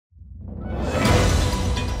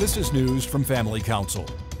This is news from Family Council.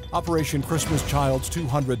 Operation Christmas Child's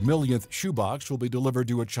 200 millionth shoebox will be delivered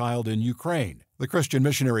to a child in Ukraine. The Christian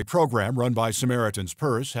missionary program run by Samaritan's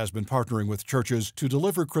Purse has been partnering with churches to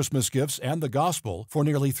deliver Christmas gifts and the gospel for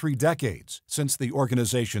nearly 3 decades. Since the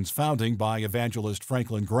organization's founding by evangelist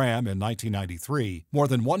Franklin Graham in 1993, more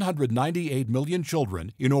than 198 million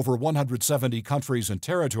children in over 170 countries and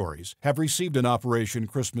territories have received an Operation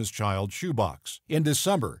Christmas Child shoebox. In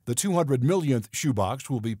December, the 200 millionth shoebox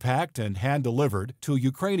will be packed and hand-delivered to a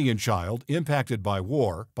Ukrainian child impacted by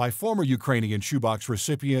war by former Ukrainian shoebox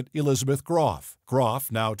recipient Elizabeth Groff.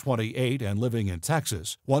 Groff, now 28 and living in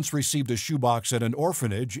Texas, once received a shoebox at an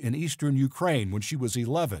orphanage in eastern Ukraine when she was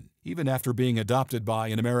 11. Even after being adopted by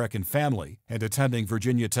an American family and attending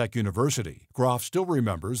Virginia Tech University, Groff still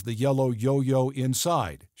remembers the yellow yo-yo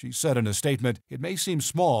inside. She said in a statement, "It may seem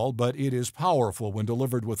small, but it is powerful when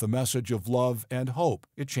delivered with a message of love and hope.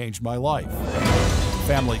 It changed my life."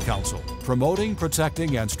 Family Council, promoting,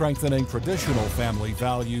 protecting, and strengthening traditional family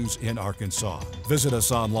values in Arkansas. Visit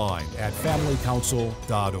us online at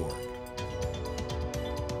familycouncil.org.